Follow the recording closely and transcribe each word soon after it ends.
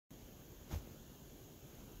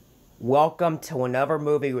Welcome to another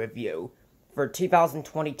movie review for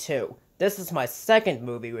 2022. This is my second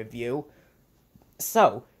movie review.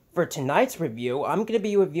 So, for tonight's review, I'm going to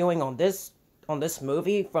be reviewing on this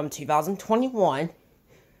movie from 2021,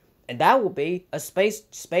 and that will be a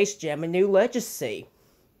Space Jam: A New Legacy.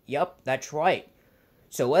 Yep, that's right.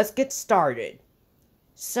 So let's get started.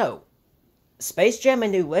 So, Space Jam: A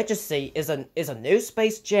New Legacy is a new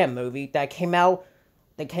Space Jam movie that came out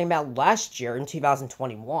last year in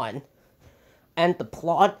 2021. And the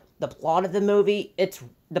plot of the movie,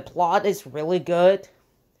 the plot is really good.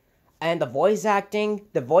 And the voice acting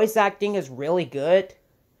is really good.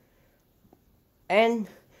 And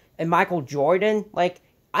Michael Jordan,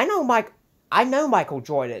 I know Michael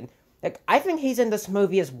Jordan. I think he's in this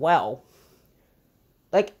movie as well.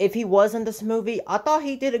 If he was in this movie, I thought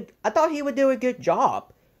he would do a good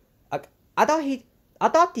job. I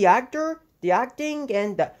thought the acting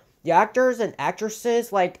and the actors and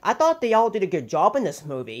actresses, I thought they all did a good job in this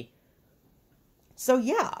movie. So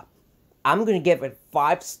yeah, I'm gonna give it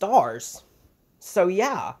 5 stars. So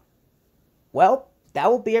yeah. Well,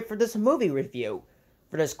 that will be it for this movie review.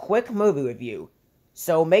 For this quick movie review.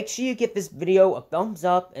 So make sure you give this video a thumbs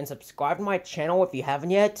up and subscribe to my channel if you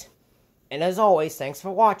haven't yet. And as always, thanks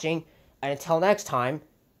for watching, and until next time,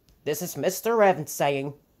 this is Mr. Evans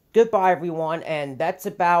saying goodbye everyone, and that's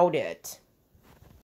about it.